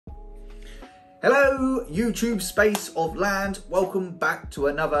Hello YouTube space of land, welcome back to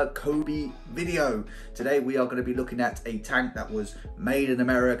another Cobi video. Today we are going to be looking at a tank that was made in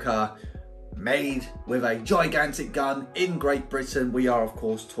America, made with a gigantic gun in Great Britain. We are of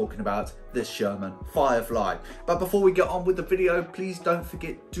course talking about the Sherman Firefly. But before we get on with the video, please don't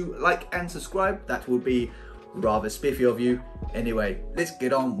forget to like and subscribe. That would be rather spiffy of you. Anyway, let's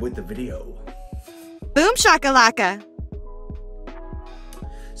get on with the video. Boom shakalaka.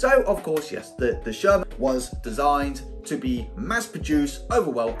 So, of course, yes, the Sherman was designed to be mass-produced,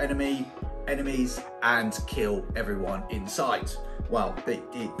 overwhelm enemies, and kill everyone in sight. Well,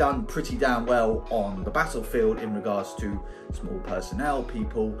 it done pretty damn well on the battlefield in regards to small personnel,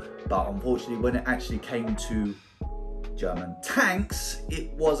 people, but unfortunately when it actually came to German tanks,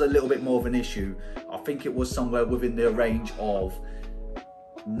 it was a little bit more of an issue. I think it was somewhere within the range of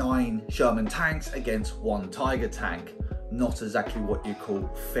 9 Sherman tanks against 1 Tiger tank. Not exactly what you call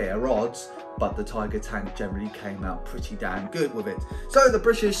fair odds, but the Tiger tank generally came out pretty damn good with it. So the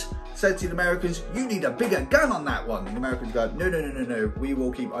British said to the Americans, you need a bigger gun on that one. And the Americans go, no, we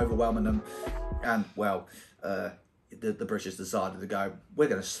will keep overwhelming them. And well, the British decided to go, we're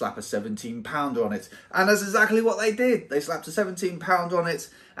going to slap a 17-pounder on it. And that's exactly what they did. They slapped a 17-pounder on it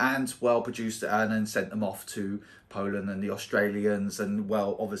and, well, produced it and then sent them off to Poland and the Australians, and,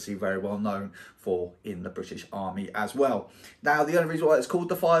 well, obviously very well known for in the British Army as well. Now, the only reason why it's called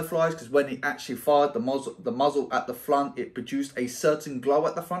the Firefly is because when it actually fired the muzzle at the front, it produced a certain glow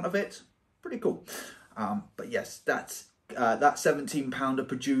at the front of it. Pretty cool. But yes, that 17-pounder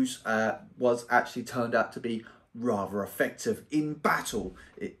produce was actually turned out to be rather effective in battle.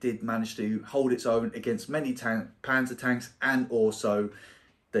 It did manage to hold its own against many Panzer tanks and also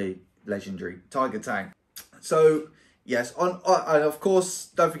the legendary Tiger tank. So yes, and of course,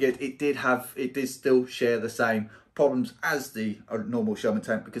 don't forget it did still share the same problems as the normal Sherman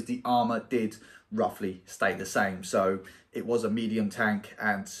tank, because the armor did roughly stay the same. So it was a medium tank,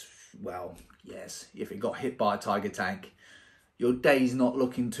 and well, yes, if it got hit by a Tiger tank, your day's not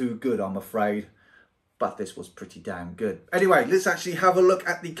looking too good, I'm afraid. But this was pretty damn good. Anyway, let's actually have a look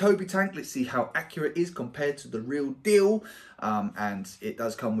at the Cobi tank. Let's see how accurate it is compared to the real deal. And it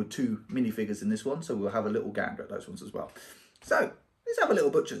does come with 2 minifigures in this one, so we'll have a little gander at those ones as well. So, let's have a little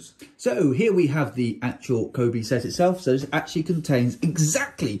butchers. So, here we have the actual Cobi set itself. So, this actually contains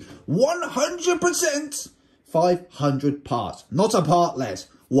exactly 100% 500 parts. Not a part less.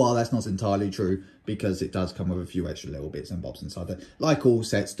 Well, that's not entirely true, because it does come with a few extra little bits and bobs inside there, like all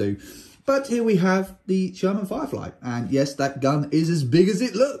sets do. But here we have the Sherman Firefly. And yes, that gun is as big as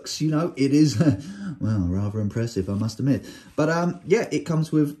it looks. You know, it is, well, rather impressive, I must admit. But yeah, it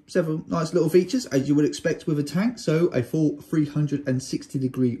comes with several nice little features, as you would expect with a tank. So a full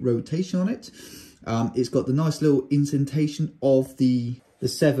 360-degree rotation on it. It's got the nice little indentation of the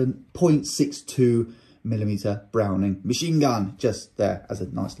 7.62mm Browning machine gun just there as a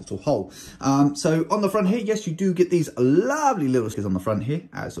nice little hole. So on the front here, yes, you do get these lovely little stickers on the front here,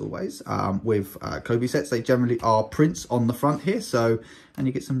 as always. With Cobi sets, they generally are prints on the front here, so, and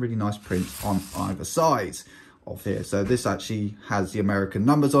you get some really nice prints on either side of here. So this actually has the American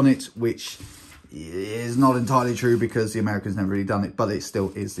numbers on it, which is not entirely true because the Americans never really done it, but it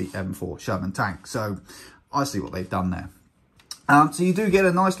still is the M4 Sherman tank. So I see what they've done there. So you do get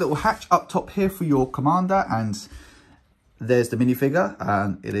a nice little hatch up top here for your commander, and there's the minifigure,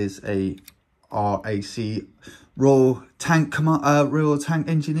 and it is a RAC Royal Tank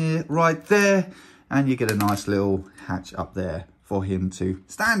Engineer right there, and you get a nice little hatch up there for him to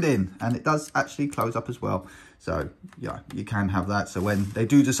stand in, and it does actually close up as well. So yeah, you can have that, so when they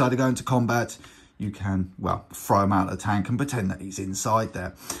do decide to go into combat, you can, well, throw him out of the tank and pretend that he's inside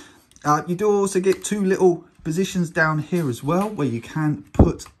there. You do also get 2 little positions down here as well, where you can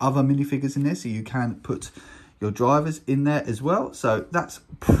put other minifigures in there, so you can put your drivers in there as well. So that's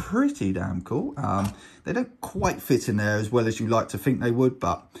pretty damn cool. They don't quite fit in there as well as you like to think they would,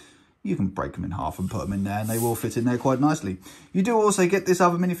 but you can break them in half and put them in there and they will fit in there quite nicely. You do also get this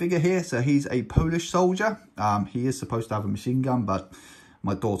other minifigure here. So he's a Polish soldier. He is supposed to have a machine gun, but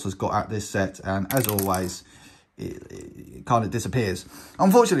my daughter's got out this set, and as always, it kind of disappears,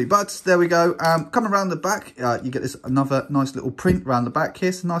 unfortunately. But there we go. Coming around the back, you get this another nice little print around the back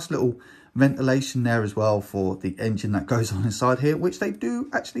here. So nice little ventilation there as well for the engine that goes on inside here, which they do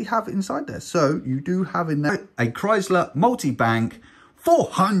actually have inside there. So you do have in there a Chrysler multi-bank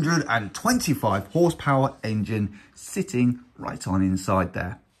 425 horsepower engine sitting right on inside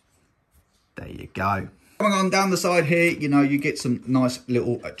there. There you go. Coming on down the side here, you know, you get some nice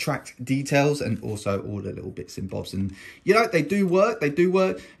little track details and also all the little bits and bobs. And, you know, they do work,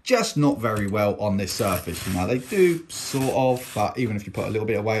 just not very well on this surface. You know, they do sort of, but even if you put a little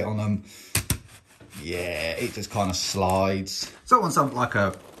bit of weight on them, Yeah, it just kind of slides. So on something like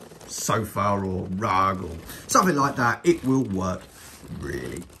a sofa or rug or something like that, it will work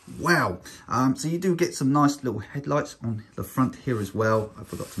really well. So you do get some nice little headlights on the front here as well. I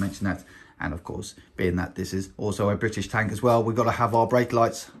forgot to mention that. And of course, being that this is also a British tank as well, we've got to have our brake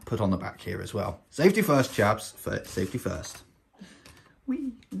lights put on the back here as well. Safety first, chaps. Safety first.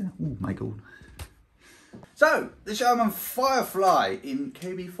 Whee! Oh my god. So, the Sherman Firefly in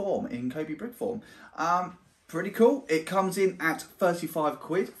Cobi form, in Cobi brick form. Pretty cool. It comes in at 35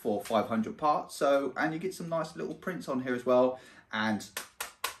 quid for 500 parts. So, and you get some nice little prints on here as well. And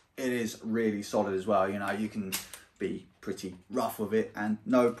it is really solid as well. You know, you can be pretty rough with it and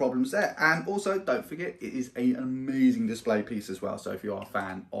no problems there. And also, don't forget, it is an amazing display piece as well. So if you are a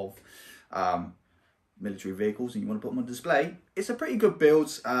fan of military vehicles and you want to put them on display, it's a pretty good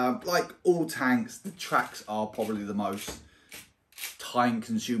build. Like all tanks, the tracks are probably the most time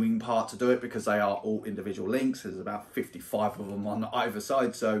consuming part to do it because they are all individual links. There's about 55 of them on either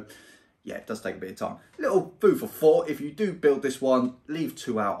side, so yeah, it does take a bit of time. Little food for thought: if you do build this one, leave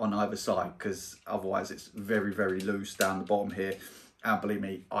 2 out on either side because otherwise it's very, very loose down the bottom here. And believe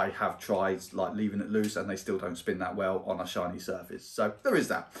me, I have tried like leaving it loose and they still don't spin that well on a shiny surface. So there is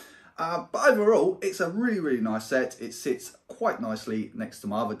that. But overall, it's a really, really nice set. It sits quite nicely next to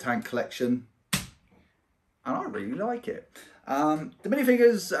my other tank collection. And I really like it. The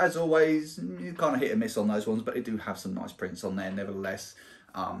minifigures, as always, you kind of hit and miss on those ones, but they do have some nice prints on there nevertheless.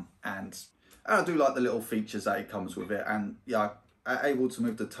 And I do like the little features that it comes with it. And yeah, able to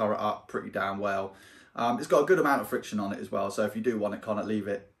move the turret up pretty damn well. It's got a good amount of friction on it as well. So if you do want to kind of leave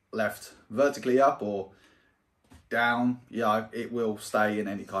it left vertically up or down, yeah, it will stay in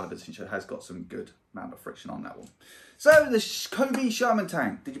any kind of position. It has got some good amount of friction on that one. So the Cobi Sherman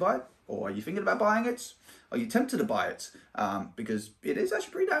tank, did you buy it? Or are you thinking about buying it? Are you tempted to buy it? Because it is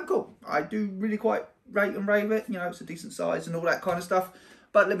actually pretty damn cool. I do really quite rate and rave it. You know, it's a decent size and all that kind of stuff.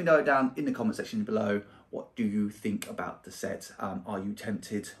 But let me know down in the comment section below. What do you think about the set? Are you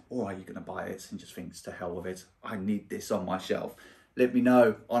tempted or are you going to buy it and just think, to hell with it, I need this on my shelf? Let me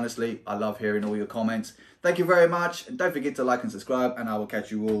know. Honestly, I love hearing all your comments. Thank you very much. And don't forget to like and subscribe. And I will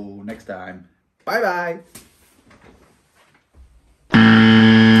catch you all next time. Bye-bye.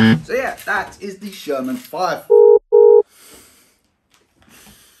 So yeah, that is the Sherman Firefly. What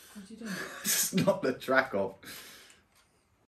did you do? Just knock the track off.